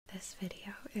This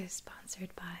video is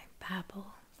sponsored by Babbel,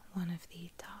 one of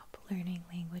the top learning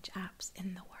language apps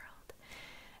in the world.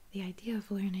 The idea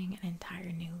of learning an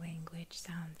entire new language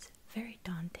sounds very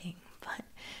daunting, but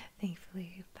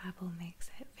thankfully Babbel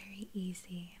makes it very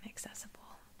easy and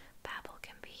accessible. Babbel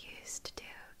can be used to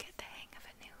get the hang of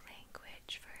a new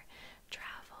language for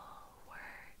travel,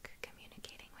 work,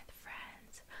 communicating with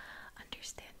friends,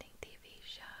 understanding TV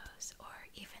shows, or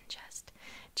even just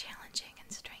challenging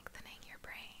and strengthening your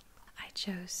brain. I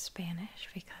chose Spanish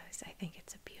because I think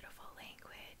it's a beautiful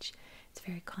language. It's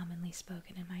very commonly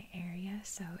spoken in my area,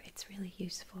 so it's really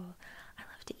useful. I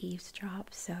love to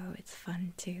eavesdrop, so it's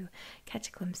fun to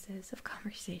catch glimpses of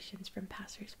conversations from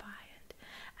passersby and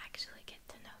actually get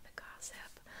to know the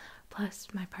gossip. Plus,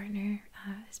 my partner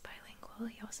is bilingual.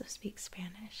 He also speaks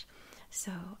Spanish,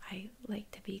 so I like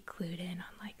to be clued in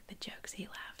on like the jokes he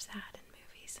laughs at in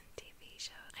movies and TV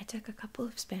shows. I took a couple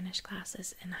of Spanish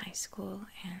classes in high school,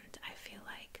 and I feel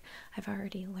like I've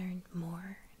already learned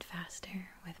more and faster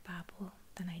with Babbel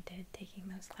than I did taking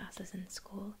those classes in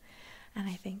school. And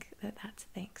I think that that's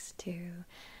thanks to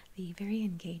the very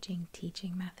engaging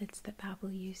teaching methods that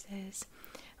Babbel uses.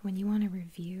 When you want to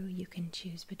review, you can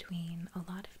choose between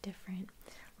a lot of different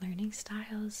learning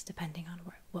styles depending on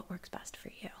what works best for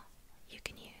you. You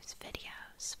can use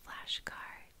videos,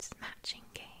 flashcards, matching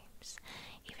games,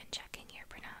 even checking your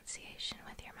pronunciation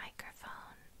with your microphone.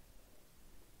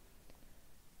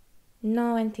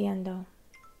 No entiendo.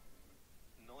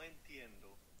 No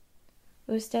entiendo.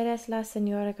 ¿Usted es la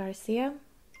señora García?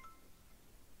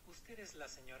 ¿Usted es la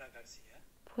señora García?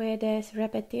 ¿Puedes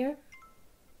repetir?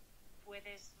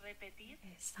 ¿Puedes repetir?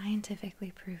 It's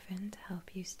scientifically proven to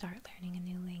help you start learning a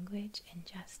new language in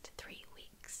just 3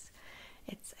 weeks.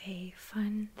 It's a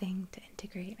fun thing to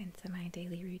integrate into my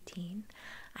daily routine.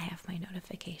 I have my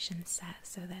notifications set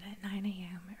so that at 9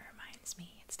 a.m. it reminds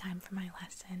me it's time for my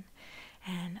lesson.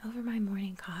 And over my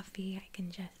morning coffee, I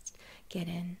can just get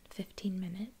in 15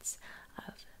 minutes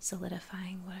of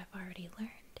solidifying what I've already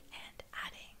learned and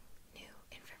adding new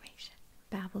information.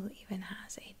 Babbel even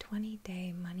has a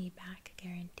 20-day money-back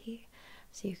guarantee,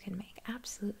 so you can make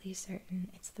absolutely certain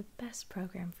it's the best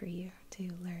program for you to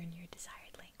learn your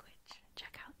desired language.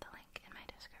 Check out the link in my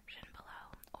description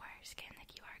below, or scan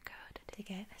the QR code to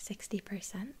get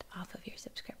 60% off of your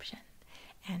subscription.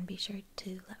 And be sure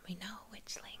to let me know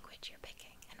which language you're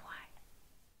picking and why.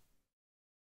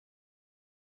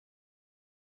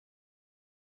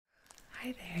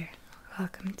 Hi there.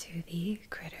 Welcome to the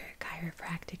Critter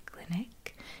Chiropractic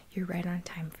Clinic. You're right on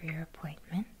time for your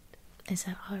appointment. Is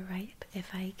it alright if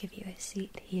I give you a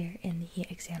seat here in the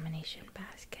examination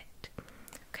basket?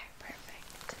 Okay,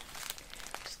 perfect.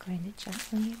 Just going to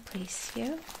gently place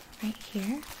you right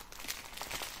here.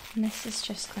 And this is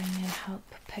just going to help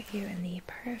put you in the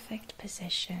perfect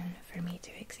position for me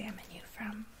to examine you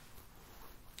from.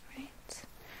 Right?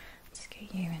 Let's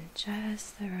get you in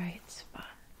just the right spot.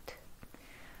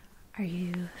 Are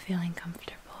you feeling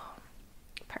comfortable?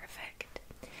 Perfect.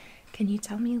 Can you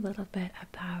tell me a little bit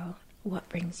about what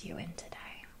brings you in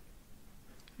today?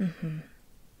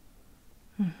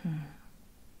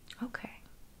 Okay.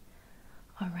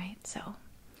 Alright, so I'm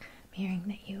hearing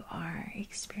that you are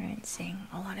experiencing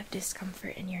a lot of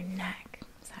discomfort in your neck.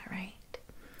 Is that right?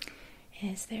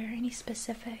 Is there any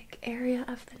specific area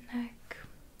of the neck?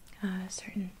 A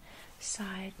certain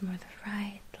side, more the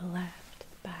right, the left,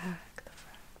 the back, the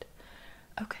front?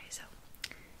 Okay, so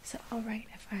alright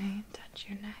if I touch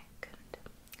your neck and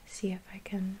see if I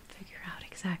can figure out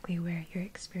exactly where you're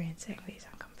experiencing these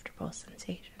uncomfortable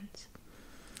sensations.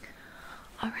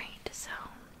 Alright, so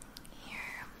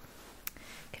here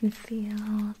can feel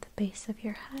the base of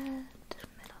your head,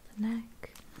 middle of the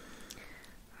neck,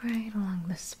 right along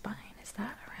the spine. Is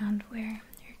that around where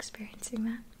you're experiencing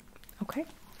that? Okay.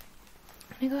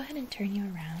 I'm going to go ahead and turn you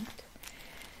around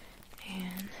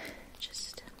and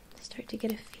just start to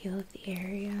get a feel of the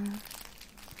area.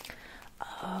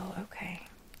 Oh, okay.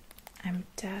 I'm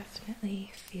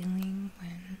definitely feeling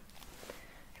when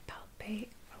I palpate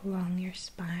along your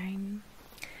spine.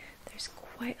 There's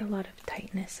quite a lot of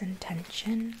tightness and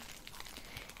tension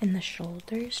in the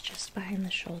shoulders, just behind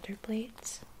the shoulder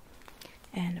blades.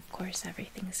 And of course,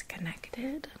 everything's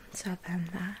connected. So then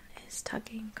that is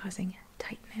tugging, causing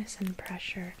tightness and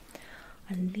pressure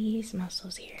on these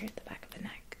muscles here at the back of the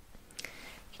neck.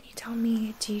 Can you tell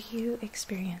me, do you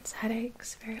experience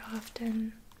headaches very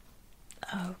often?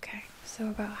 Okay, so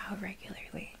about how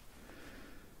regularly?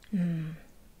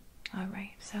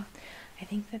 Alright, so I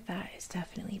think that is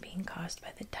definitely being caused by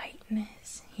the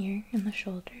tightness here in the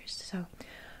shoulders. So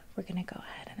we're going to go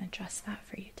ahead and address that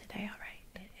for you today, alright?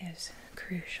 It is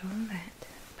crucial that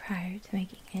prior to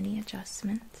making any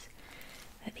adjustments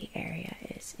that the area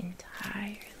is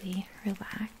entirely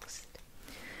relaxed.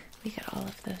 We get all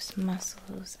of those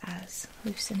muscles as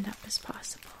loosened up as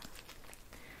possible.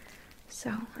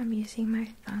 So I'm using my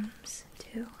thumbs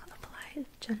to apply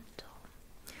gentle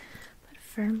but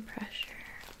firm pressure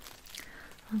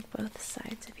on both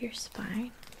sides of your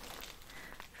spine,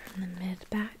 from the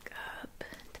mid-back up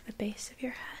to the base of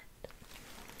your head.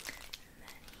 And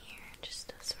then here,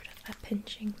 just a sort of a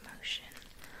pinching motion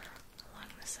along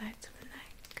the sides of the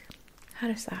neck. How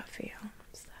does that feel?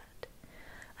 Is that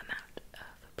amount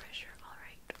of pressure all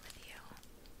right with you?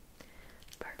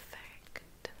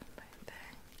 Perfect. Perfect.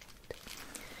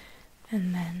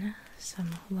 And then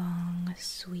some long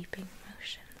sweeping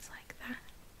motions like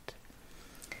that.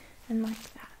 And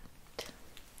like that.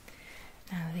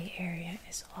 Now the area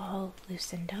is all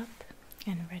loosened up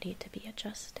and ready to be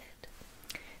adjusted.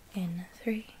 In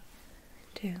 3,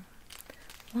 2,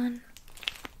 1.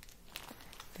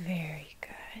 Very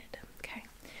good. Okay.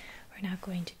 We're now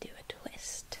going to do a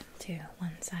twist to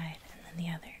one side and then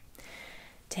the other.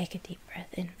 Take a deep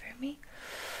breath in for me.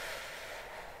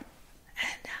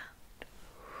 And out.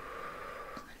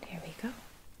 And here we go.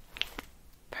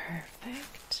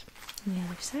 Perfect. And the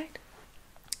other side.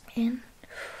 In.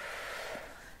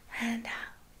 And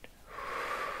out.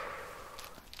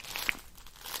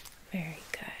 Very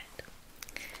good.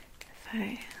 If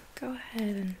I go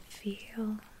ahead and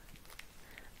feel...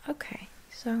 Okay,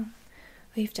 so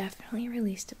we've definitely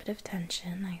released a bit of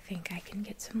tension. I think I can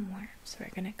get some more. So we're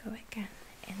going to go again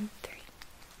in 3,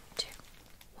 2,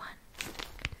 1.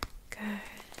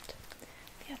 Good.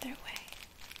 The other way.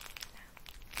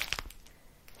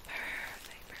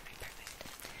 Perfect, perfect,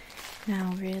 perfect.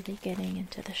 Now really getting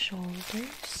into the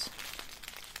shoulders.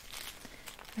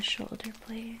 The shoulder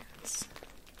blades.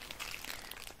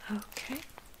 Okay.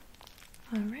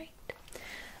 Alright.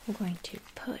 I'm going to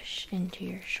push into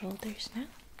your shoulders now.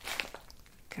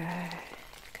 Good.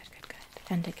 Good, good, good.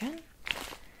 And again.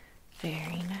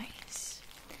 Very nice.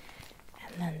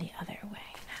 And then the other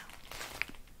way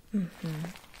now.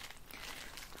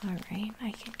 Alright,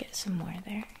 I can get some more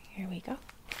there. Here we go.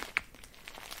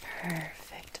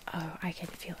 Perfect. Oh, I can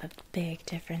feel a big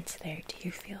difference there. Do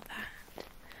you feel that?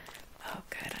 Oh,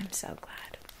 good. I'm so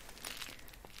glad.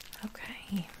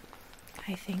 Okay.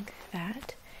 I think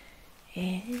that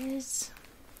is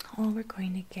all we're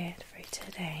going to get for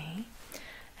today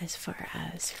as far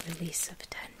as release of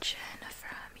tension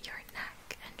from your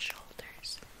neck and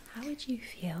shoulders. How would you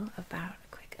feel about a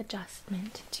quick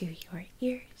adjustment to your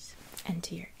ears and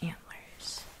to your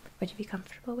antlers? Would you be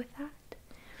comfortable with that?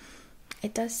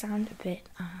 It does sound a bit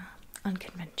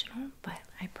unconventional, but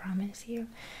I promise you,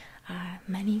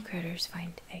 many critters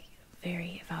find a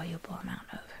very valuable amount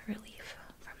of relief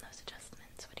from those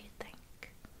adjustments. What do you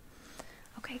think?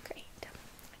 Okay, great.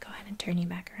 Go ahead and turn you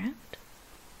back around.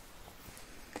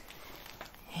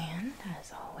 And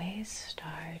as always,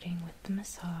 starting with the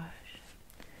massage,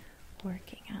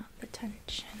 working out the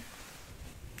tension.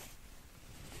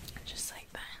 Just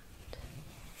like that.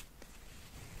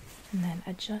 And then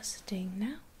adjusting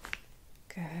now.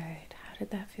 Good. How did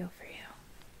that feel for you?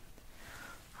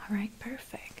 Alright,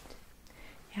 perfect.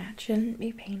 Yeah, it shouldn't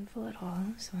be painful at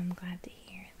all, so I'm glad to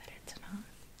hear that it's not.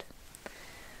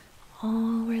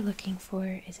 All we're looking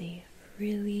for is a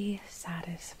really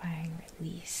satisfying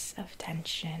release of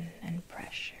tension and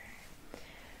pressure.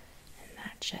 And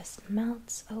that just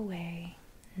melts away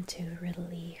into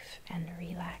relief and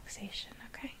relaxation,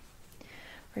 okay?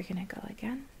 We're gonna go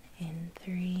again in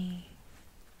 3,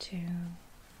 2,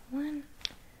 1.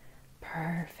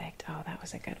 Perfect. Oh, that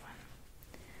was a good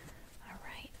one.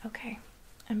 Alright, okay.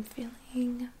 I'm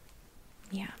feeling,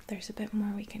 yeah, there's a bit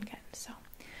more we can get. So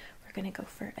we're gonna go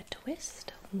for a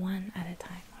twist, one at a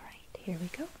time. Alright, here we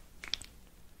go.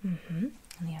 And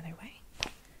the other way.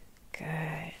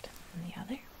 Good. And the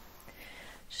other.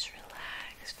 Just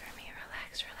relax for me.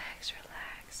 Relax, relax,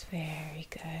 relax. Very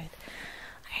good.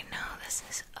 I know this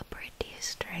is a pretty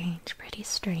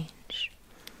strange.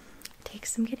 It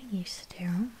takes some getting used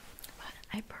to, but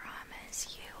I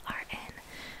promise you are in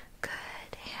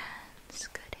good hands.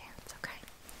 Good hands, okay?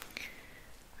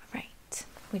 Alright.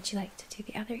 Would you like to do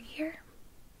the other ear?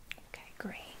 Okay,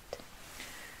 great.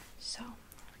 So,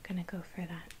 we're gonna go for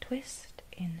that twist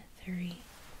in 3,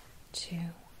 2,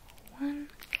 1.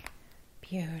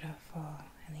 Beautiful.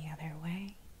 And the other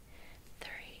way.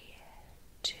 3,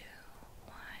 2,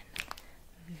 1.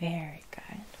 Very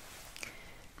good.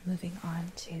 Moving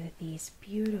on to these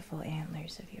beautiful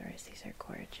antlers of yours. These are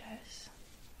gorgeous.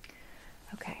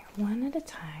 Okay, one at a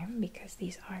time, because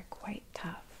these are quite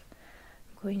tough.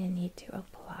 I'm going to need to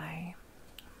apply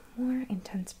more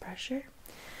intense pressure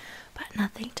but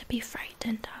nothing to be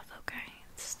frightened of, okay?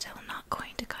 It's still not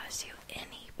going to cause you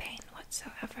any pain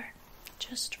whatsoever,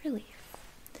 just relief.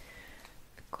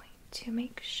 I'm going to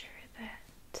make sure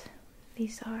that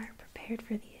these are prepared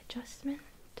for the adjustment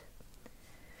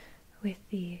with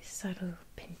the subtle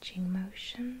pinching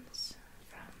motions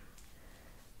from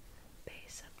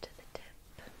base up to the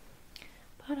tip,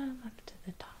 bottom up to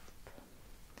the top.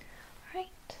 Alright,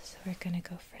 so we're going to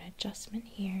go for an adjustment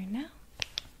here now.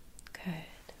 Good.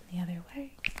 The other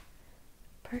way.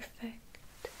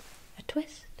 Perfect. A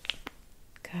twist.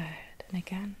 Good. And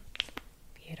again.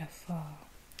 Beautiful.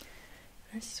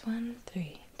 This one.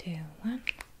 3, 2, 1.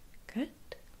 Good.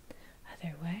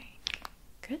 Other way.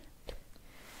 Good.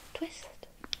 Twist.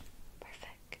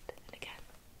 Perfect. And again.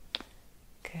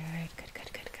 Good, good,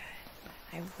 good, good,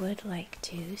 good. I would like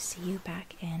to see you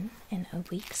back in a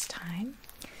week's time.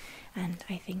 And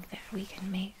I think that we can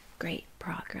make great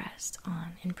progress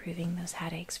on improving those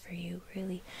headaches for you,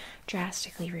 really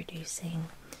drastically reducing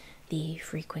the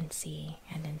frequency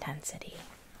and intensity.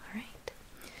 All right.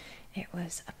 It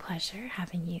was a pleasure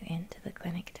having you into the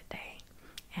clinic today,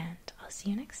 and I'll see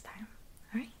you next time.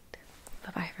 All right.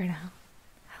 Bye-bye for now.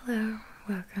 Hello.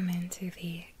 Welcome into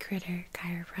the Critter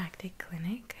Chiropractic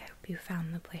Clinic. I hope you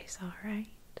found the place all right.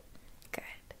 Good.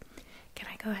 Can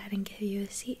I go ahead and give you a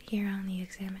seat here on the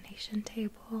examination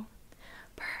table?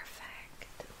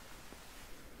 Perfect.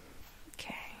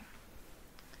 Okay.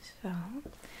 So,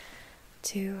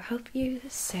 to help you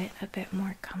sit a bit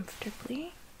more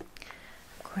comfortably,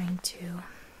 I'm going to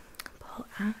pull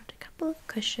out a couple of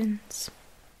cushions.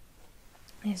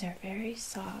 These are very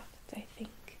soft. I think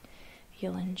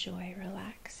you'll enjoy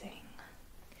relaxing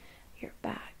your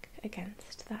back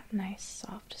against that nice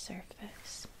soft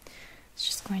surface. It's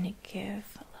just going to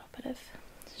give a little bit of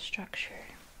structure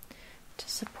to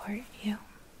support you.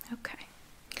 Okay.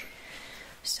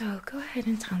 So go ahead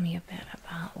and tell me a bit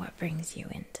about what brings you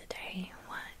in today.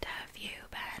 What have you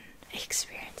been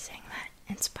experiencing that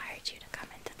inspired you to come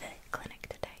into the clinic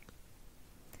today?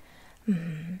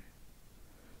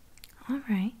 All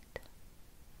right.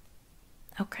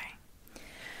 Okay.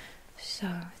 So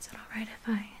is it all right if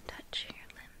I touch your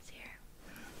limbs here?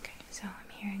 Okay. So I'm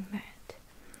hearing that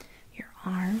your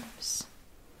arms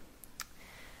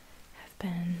have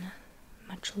been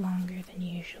much longer than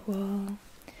usual,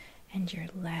 and your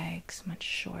legs much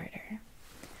shorter.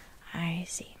 I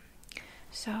see.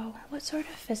 So, what sort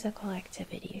of physical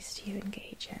activities do you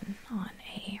engage in on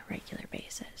a regular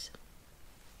basis?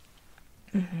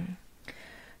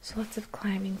 So, lots of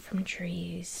climbing from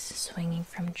trees, swinging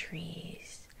from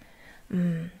trees.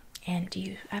 And do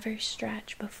you ever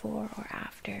stretch before or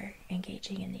after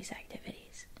engaging in these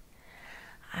activities?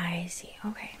 I see.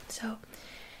 Okay, so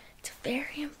it's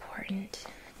very important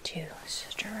to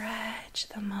stretch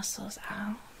the muscles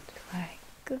out like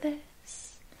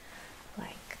this,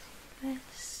 like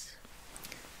this.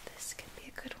 This could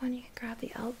be a good one. You can grab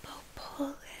the elbow, pull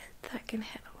it. That can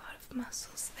hit a lot of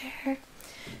muscles there.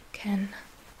 Can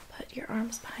put your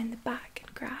arms behind the back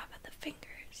and grab at the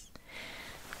fingers.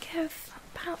 Give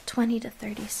about 20 to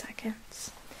 30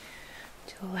 seconds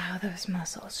to allow those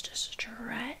muscles to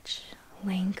stretch,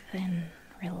 lengthen,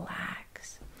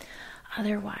 relax.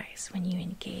 Otherwise, when you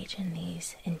engage in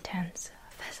these intense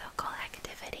physical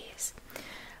activities,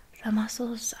 the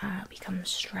muscles become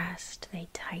stressed, they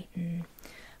tighten.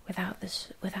 Without the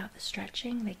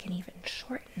stretching, they can even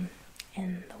shorten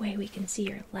in the way we can see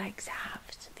your legs have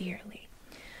severely.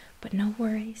 But no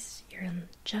worries, you're in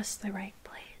just the right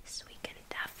place. We can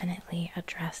definitely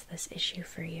address this issue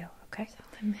for you, okay? So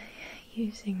I'm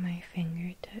using my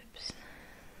fingertips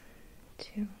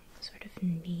to sort of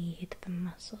knead the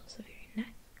muscles of your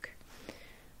neck,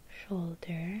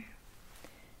 shoulder,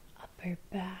 upper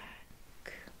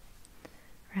back,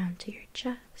 around to your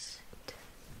chest,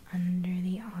 under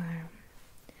the arm,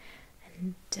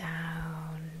 and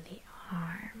down the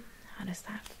arm. How does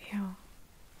that feel?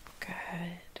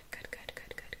 Good, good, good,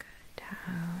 good, good, good.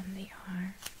 Down the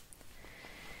arm.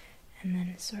 And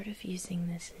then sort of using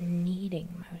this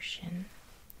kneading motion.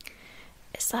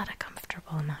 Is that a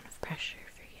comfortable amount of pressure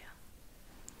for you?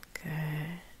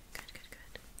 Good, good, good,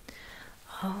 good.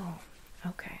 Oh,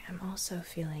 okay. I'm also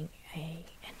feeling an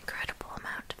incredible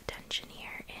amount of tension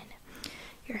here in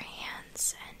your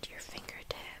hands and your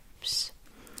fingertips.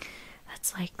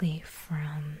 That's likely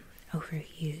from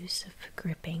overuse of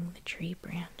gripping the tree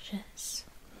branches.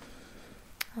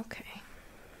 Okay,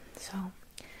 so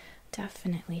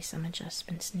definitely some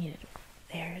adjustments needed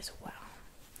there as well.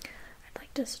 I'd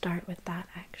like to start with that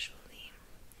actually,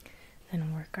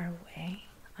 then work our way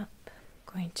up.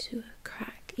 I'm going to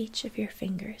crack each of your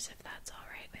fingers if that's all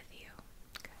right with you.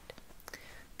 Good.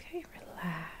 Okay,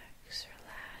 relax.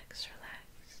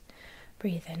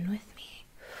 Breathe in with me.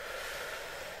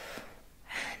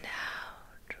 And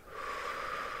out.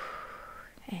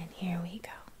 And here we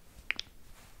go.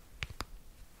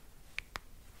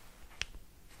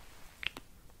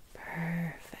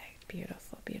 Perfect.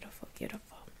 Beautiful, beautiful,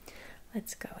 beautiful.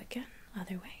 Let's go again.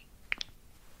 Other way.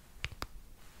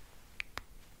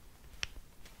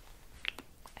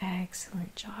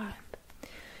 Excellent job.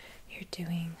 You're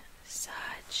doing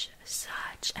such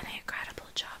an incredible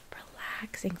job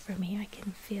relaxing for me. I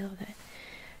can feel that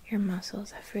your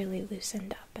muscles have really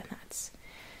loosened up, and that's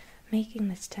making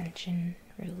this tension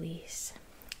release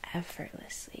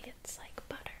effortlessly. It's like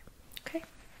butter. Okay?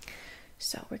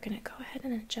 So we're going to go ahead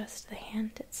and adjust the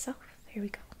hand itself. Here we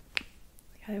go.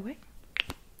 The other way.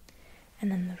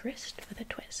 And then the wrist for the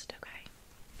twist, okay?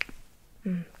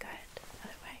 Good.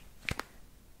 Other way.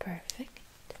 Perfect.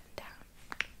 Down.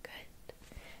 Good.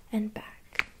 And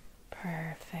back.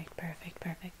 Perfect, perfect,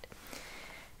 perfect.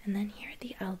 And then here at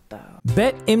the elbow.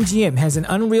 BetMGM has an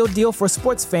unreal deal for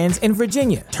sports fans in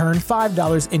Virginia. Turn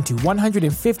 $5 into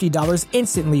 $150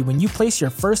 instantly when you place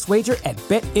your first wager at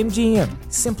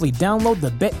BetMGM. Simply download the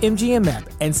BetMGM app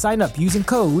and sign up using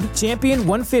code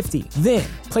Champion150. Then,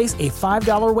 place a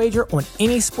 $5 wager on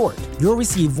any sport. You'll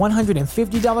receive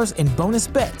 $150 in bonus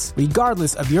bets,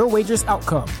 regardless of your wager's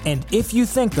outcome. And if you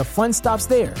think the fun stops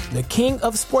there, the King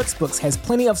of Sportsbooks has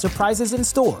plenty of surprises in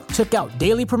store. Check out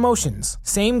daily promotions,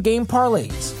 same-game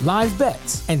parlays, live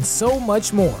bets, and so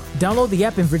much more. Download the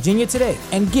app in Virginia today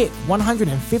and get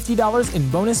 $150 in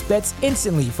bonus bets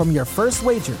instantly from your first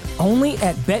wager. Only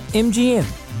at BetMGM.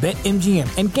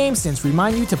 BetMGM and GameSense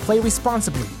remind you to play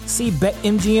responsibly. See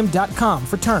BetMGM.com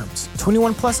for terms.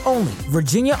 21 plus only.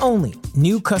 Virginia only.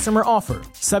 New customer offer.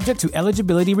 Subject to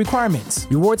eligibility requirements.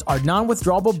 Rewards are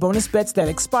non-withdrawable bonus bets that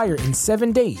expire in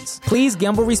 7 days. Please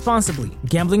gamble responsibly.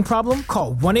 Gambling problem?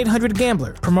 Call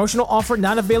 1-800-GAMBLER. Promotional offer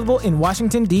not available in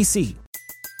Washington, D.C.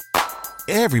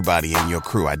 Everybody in your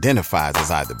crew identifies as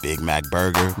either Big Mac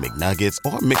Burger, McNuggets,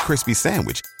 or McCrispy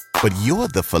Sandwich. But you're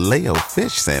the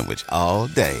Filet-O-Fish Sandwich all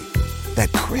day.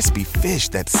 That crispy fish,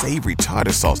 that savory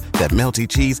tartar sauce, that melty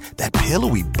cheese, that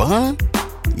pillowy bun.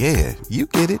 Yeah, you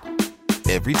get it.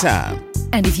 Every time.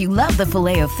 And if you love the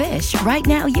Filet-O-Fish, right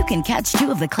now you can catch two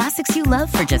of the classics you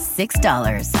love for just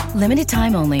 $6. Limited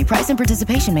time only. Price and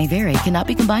participation may vary. Cannot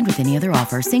be combined with any other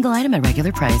offer. Single item at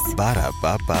regular price.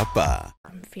 Ba-da-ba-ba-ba.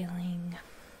 I'm feeling,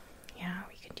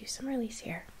 we can do some release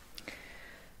here.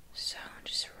 So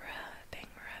just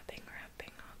rubbing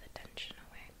all the tension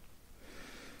away.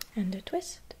 And a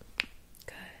twist.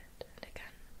 Good. And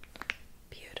again.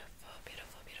 Beautiful,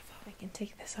 beautiful, beautiful. I can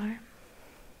take this arm.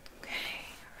 Okay.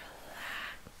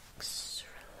 Relax,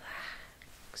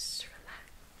 relax,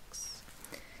 relax.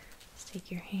 Let's take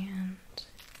your hand.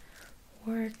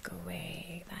 Work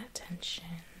away that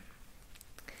tension.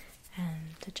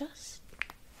 And adjust.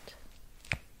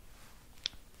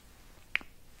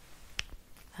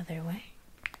 Other way.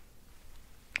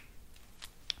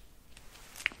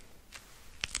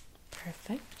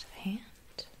 Perfect. Hand.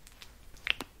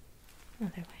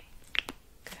 Other way.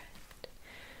 Good.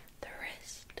 The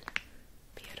wrist.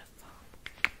 Beautiful.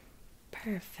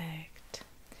 Perfect.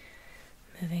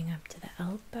 Moving up to the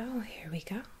elbow. Here we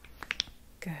go.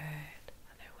 Good.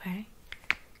 Other way.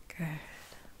 Good.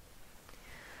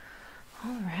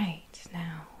 All right.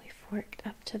 Now we've worked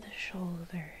up to the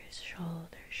shoulders.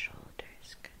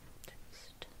 Shoulders. Good.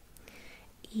 Just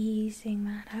easing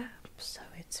that up so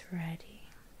it's ready.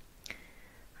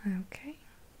 Okay.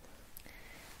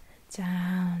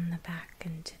 Down the back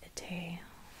into the tail.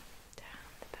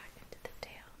 Down the back into the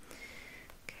tail.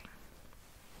 Okay.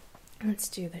 Let's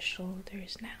do the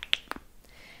shoulders now.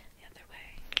 The other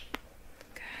way.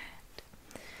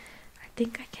 Good. I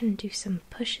think I can do some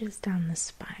pushes down the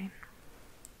spine.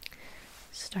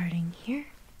 Starting here.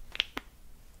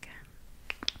 Again.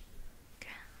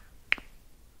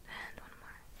 And one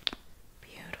more.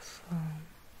 Beautiful.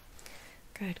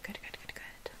 Good.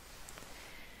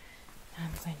 Now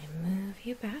I'm going to move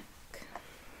you back.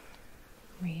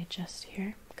 Readjust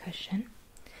your cushion.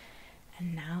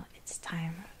 And now it's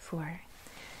time for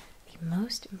the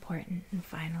most important and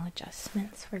final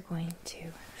adjustments. We're going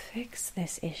to fix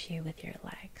this issue with your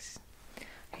legs.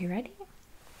 Are you ready?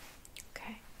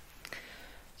 Okay.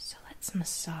 So let's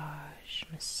massage.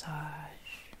 Relax.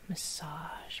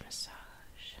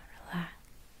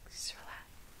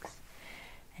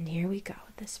 And here we go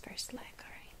with this first leg. All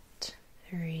right.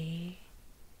 3,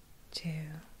 2,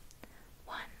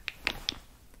 1.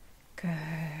 Good.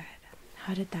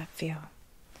 How did that feel?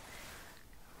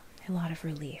 A lot of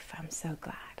relief. I'm so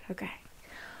glad. Okay.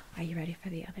 Are you ready for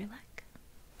the other leg?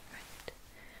 Right.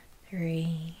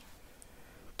 3,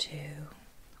 2,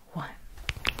 1.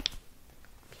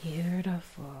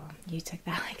 Beautiful. You took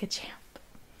that like a champ.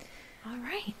 All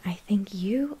right, I think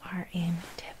you are in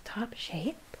tip-top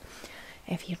shape.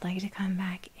 If you'd like to come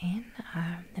back in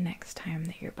the next time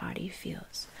that your body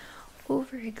feels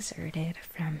overexerted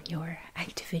from your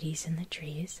activities in the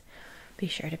trees, be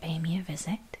sure to pay me a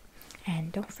visit.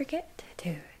 And don't forget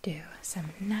to do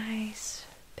some nice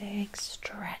big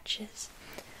stretches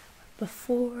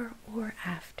before or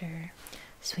after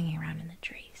swinging around in the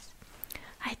trees.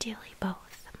 Ideally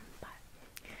both, but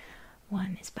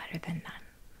one is better than none.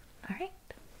 Alright,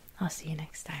 I'll see you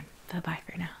next time. Bye-bye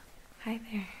for now. Hi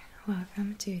there.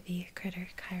 Welcome to the Critter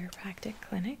Chiropractic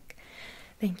Clinic.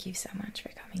 Thank you so much for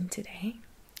coming today.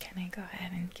 Can I go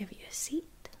ahead and give you a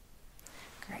seat?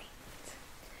 Great.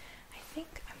 I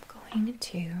think I'm going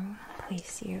to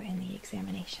place you in the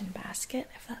examination basket,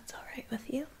 if that's all right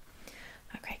with you.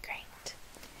 Okay, great.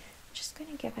 I'm just going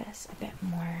to give us a bit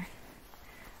more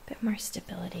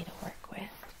stability to work with.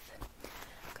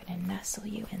 I'm going to nestle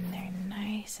you in there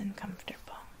nice and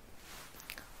comfortable.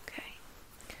 Okay.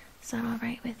 Is that all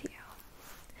right with you?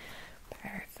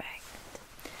 Perfect.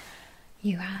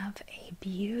 You have a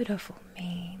beautiful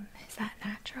mane. Is that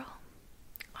natural?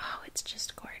 Oh, it's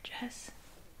just gorgeous.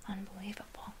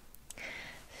 Unbelievable.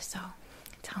 So,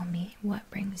 tell me, what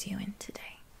brings you in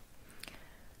today?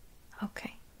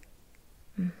 Okay.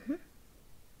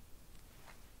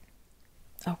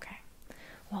 Okay.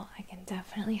 Well, I can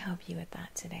definitely help you with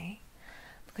that today.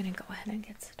 I'm going to go ahead and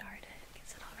get started.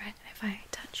 Is it alright if I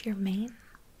touch your mane?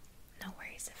 No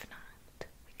worries if not.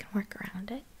 We can work around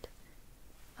it.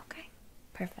 Okay.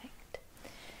 Perfect.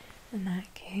 In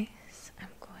that case, I'm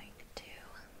going to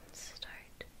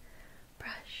start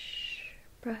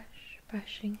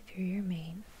brushing through your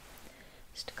mane.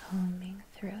 Just combing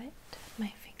through it with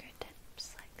my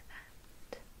fingertips like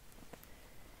that.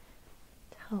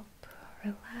 To help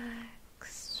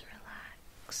relax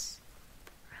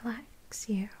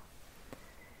you and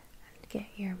get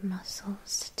your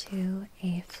muscles to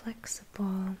a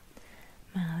flexible,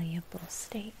 malleable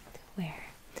state where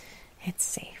it's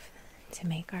safe to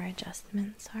make our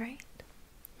adjustments, alright?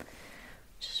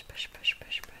 Just brush.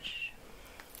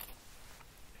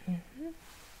 I'm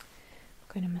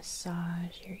going to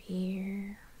massage your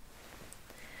ear.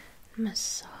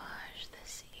 Massage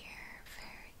this ear.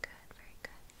 Very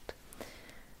good.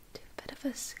 Do a bit of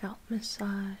a scalp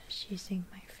massage using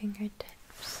my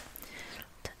fingertips.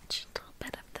 Touch a little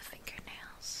bit of the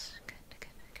fingernails. Good.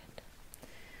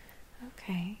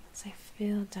 Okay, as I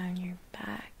feel down your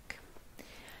back.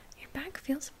 Your back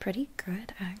feels pretty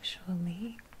good,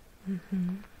 actually.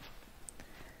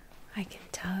 I can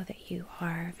tell that you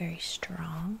are very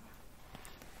strong,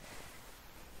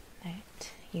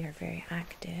 that you're very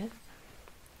active.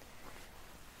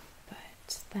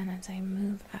 But then as I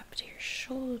move up to your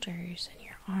shoulders and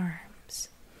your arms,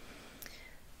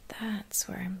 that's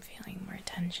where I'm feeling more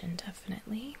tension,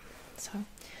 definitely. So I'm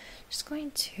just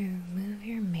going to move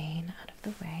your mane out of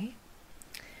the way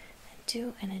and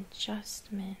do an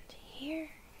adjustment here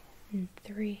in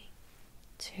 3,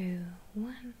 2,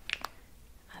 1.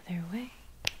 Other way.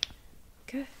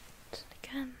 Good.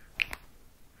 Again.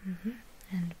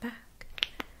 And back.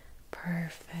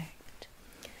 Perfect.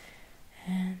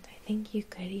 And I think you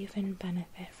could even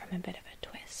benefit from a bit of a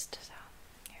twist. So,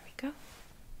 here we go.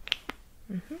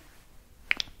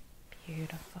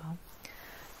 Beautiful.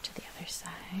 To the other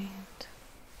side.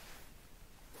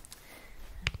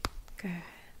 Good.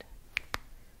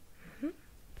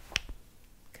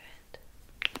 Good.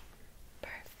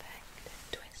 Perfect.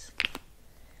 Twist.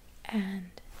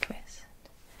 And twist.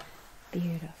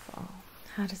 Beautiful.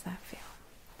 How does that feel?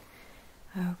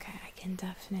 Okay, I can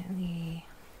definitely,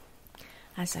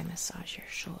 as I massage your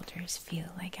shoulders,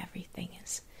 feel like everything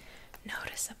is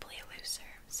noticeably looser.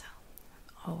 So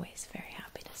I'm always very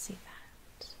happy to see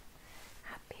that.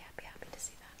 Happy to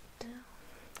see that. Now,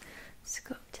 let's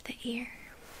go up to the ear.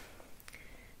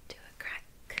 Do a crack.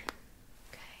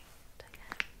 Okay,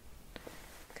 again.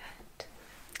 Good.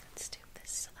 Let's do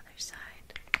this other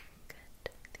side.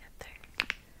 Good. The other.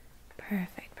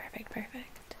 Perfect.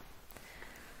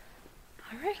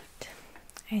 Alright.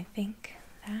 I think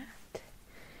that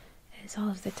is all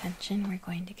of the tension we're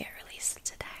going to get released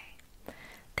today.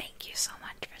 Thank you so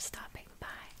much for stopping by.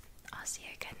 I'll see you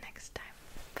again next time.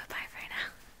 Bye-bye for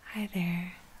now. Hi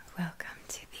there. Welcome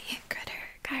to the Critter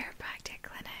Chiropractic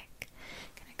Clinic. I'm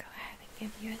gonna go ahead and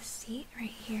give you a seat right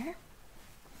here.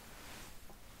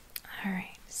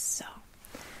 Alright, so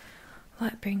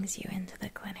what brings you into the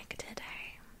clinic today?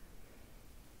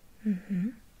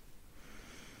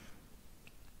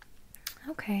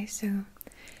 Okay, so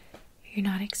you're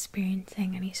not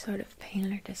experiencing any sort of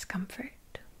pain or discomfort?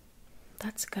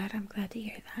 that's good. I'm glad to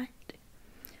hear that.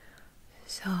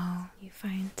 So, you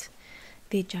find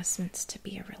the adjustments to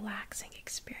be a relaxing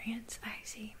experience. I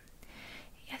see.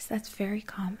 Yes, that's very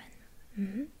common.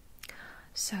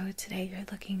 So, today you're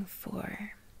looking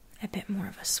for a bit more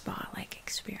of a spa-like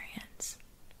experience.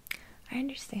 I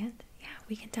understand. Yeah,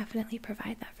 we can definitely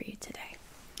provide that for you today.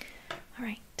 All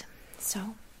right. So,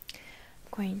 I'm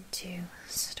going to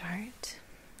start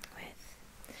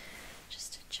with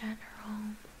just a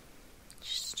general,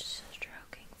 just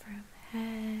stroking from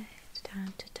head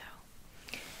down to toe.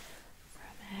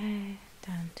 From head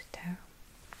down to toe.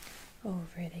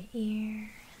 Over the ear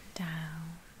and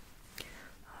down.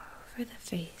 Over the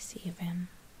face even.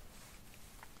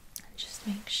 And just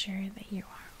make sure that you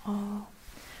are all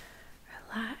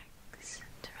relaxed.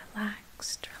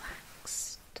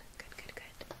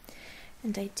 Good.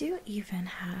 And I do even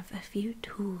have a few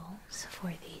tools for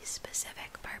the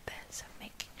specific purpose of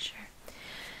making sure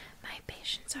my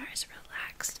patients are as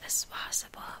relaxed as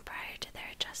possible prior to their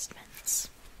adjustments.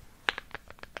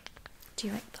 Do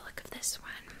you like the look of this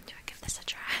one? Do I give this a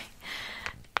try?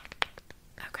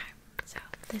 Okay, so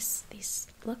these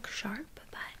look sharp, but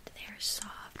they're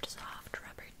soft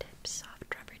rubber tips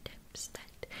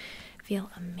that feel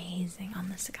amazing on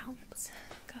the scalps.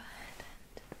 Go ahead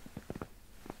and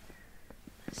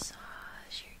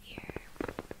massage your ear.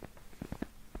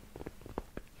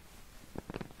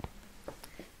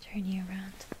 Turn you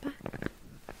around to the back.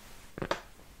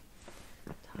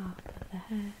 Top of the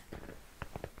head.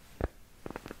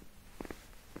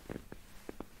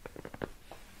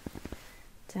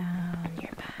 Down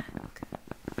your back.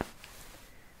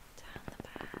 Down the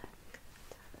back.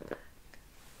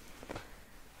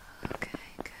 Okay,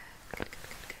 good.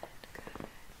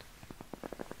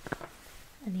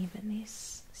 And even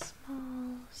these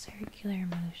small circular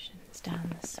motions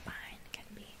down the spine can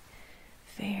be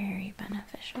very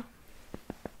beneficial.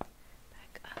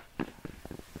 Back up and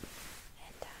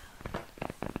down.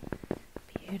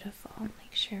 Beautiful.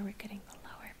 Make sure we're getting the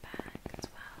lower back as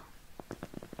well.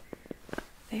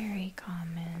 Very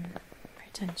common for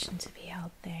tension to be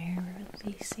held there. We're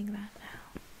releasing that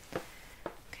now.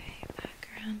 Okay, back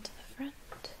around to the front.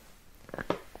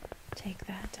 Take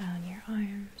that down your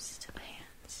arms to the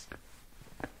hands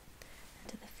and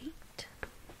to the feet.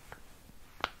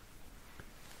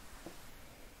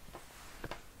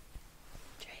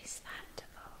 Trace that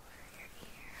over your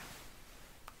ear.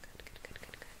 Good.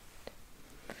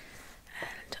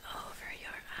 And over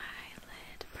your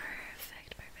eyelid.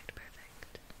 Perfect.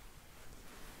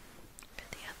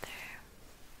 Good, the other.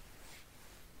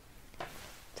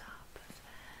 Top of the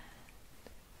head.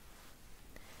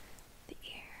 The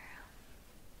ear.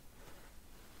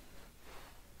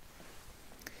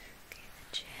 Okay, the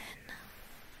chin.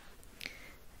 The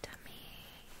tummy.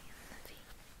 And the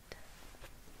feet.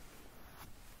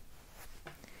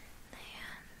 The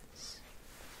hands.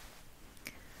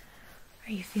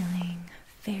 Are you feeling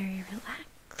very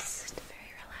relaxed?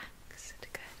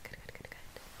 Good.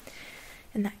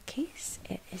 In that case,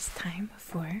 it is time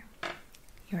for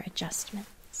your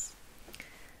adjustments.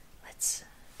 Let's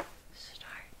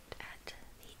start at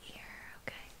the ear,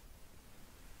 okay?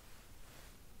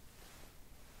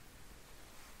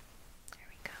 There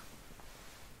we go.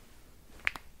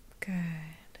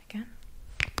 Good. Again.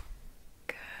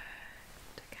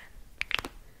 Good. Again.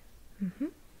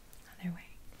 Other way.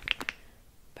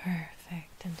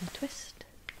 Perfect. And a twist.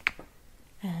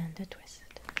 And a twist.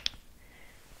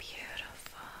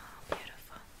 Beautiful.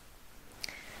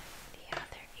 The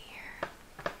other ear.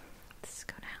 Let's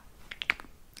go now.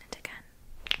 And again.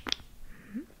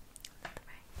 Other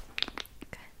way.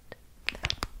 Good.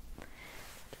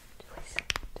 Twist.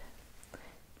 Good.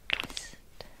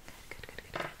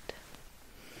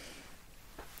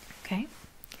 Okay. And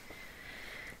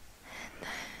then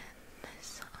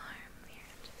this arm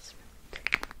here, just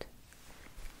good.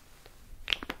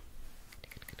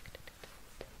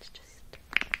 It's just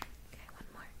okay. One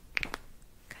more.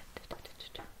 Good.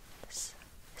 This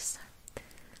arm.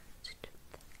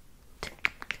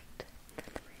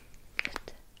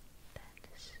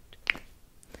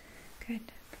 Good.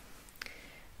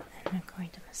 Then I'm going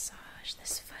to massage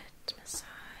this foot.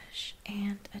 Massage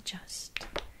and adjust.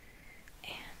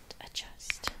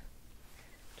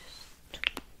 Just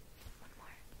one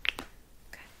more.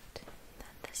 Good.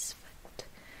 Then this foot.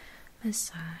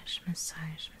 Massage.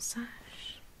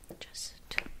 Just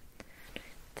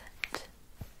that.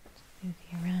 Move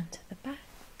you around to the back.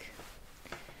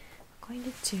 I'm going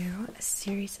to do a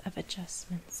series of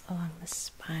adjustments along the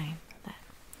spine that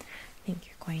I think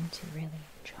you're going to really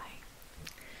enjoy.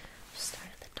 We'll start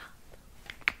at the top.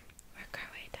 Work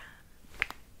our way down.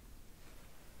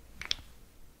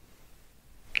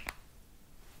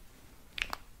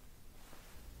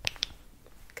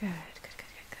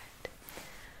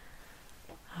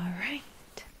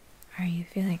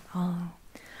 feeling all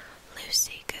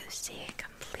loosey-goosey,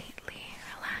 completely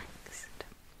relaxed.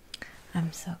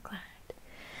 I'm so glad.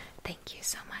 Thank you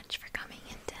so much for coming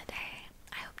in today.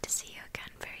 I hope to see you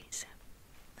again very soon.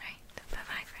 Alright,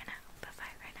 bye-bye for now.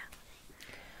 Bye-bye for now.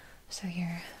 So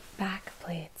your back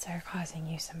plates are causing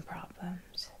you some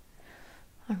problems.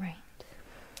 Alright.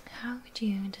 How would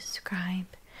you describe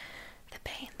the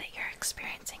pain that you're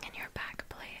experiencing in your back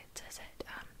plates? Is it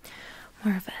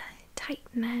more of a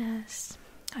tightness,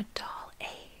 a dull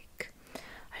ache,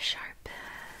 a sharp,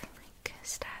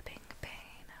 stabbing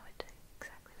pain? How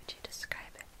exactly would you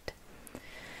describe it?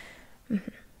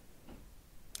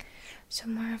 So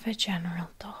more of a general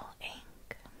dull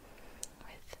ache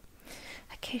with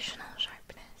occasional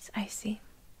sharpness. I see.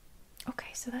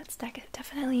 Okay, so that's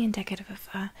definitely indicative of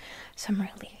some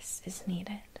release is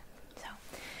needed. So,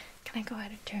 can I go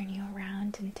ahead and turn you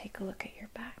around and take a look at your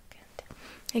back and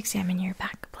examine your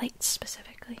back plates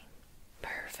specifically?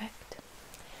 Perfect.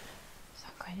 So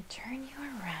I'm going to turn you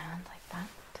around like that.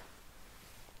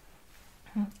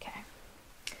 Okay.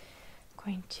 I'm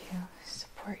going to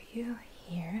support you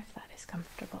here if that is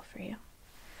comfortable for you.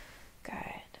 Good.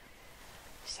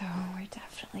 So we're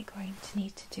definitely going to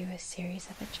need to do a series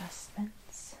of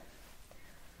adjustments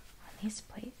on these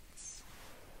plates.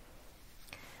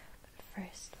 But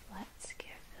first, let's give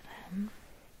them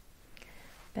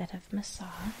a bit of massage.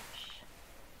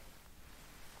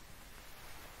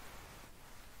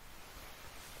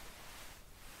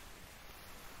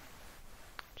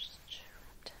 Just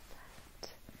rub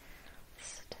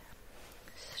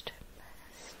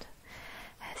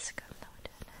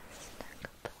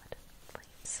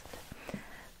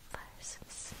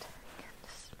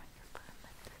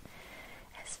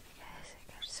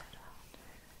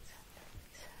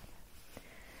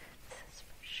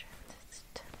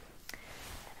that.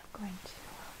 Going to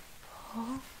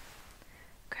pull,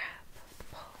 grab,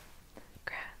 pull,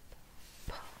 grab,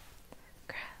 pull,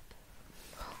 grab,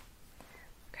 pull,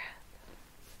 grab,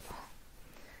 pull,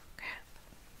 grab,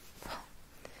 pull,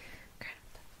 grab,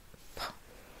 pull.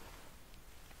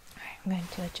 Alright, I'm going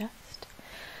to adjust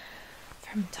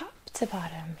from top to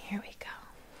bottom. Here we go.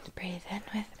 Breathe in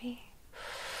with me.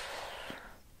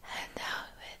 And out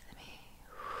with me.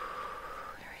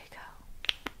 Here we go.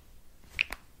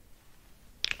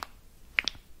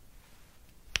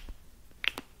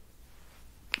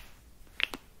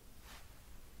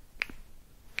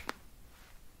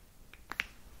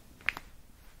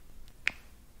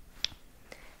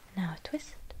 Now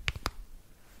twist.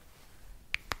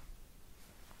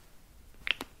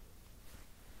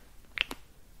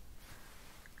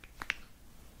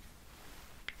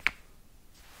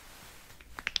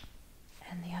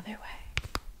 And the other way.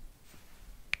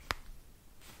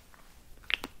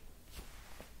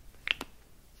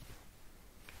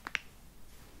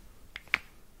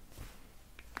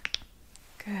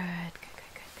 Good.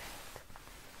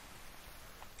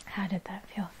 How did that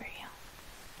feel for you?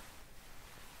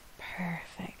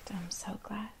 Perfect. I'm so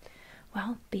glad.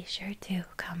 Well, be sure to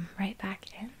come right back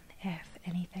in if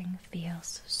anything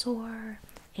feels sore,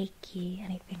 achy,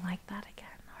 anything like that again.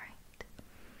 All right.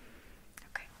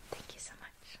 Okay. Thank you so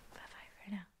much. Bye-bye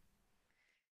for now.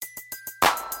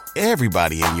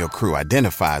 Everybody in your crew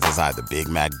identifies as either Big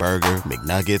Mac Burger,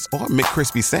 McNuggets, or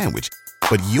McCrispy Sandwich.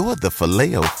 But you're the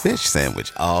Filet-O-Fish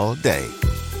Sandwich all day.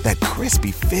 That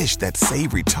crispy fish, that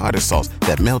savory tartar sauce,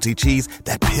 that melty cheese,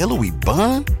 that pillowy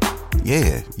bun.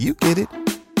 Yeah, you get it.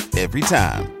 Every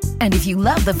time. And if you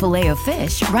love the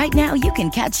Filet-O-Fish, right now you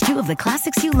can catch two of the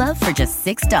classics you love for just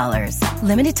 $6.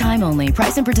 Limited time only.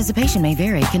 Price and participation may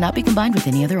vary. Cannot be combined with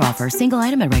any other offer. Single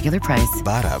item at regular price.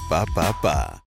 Ba-da-ba-ba-ba.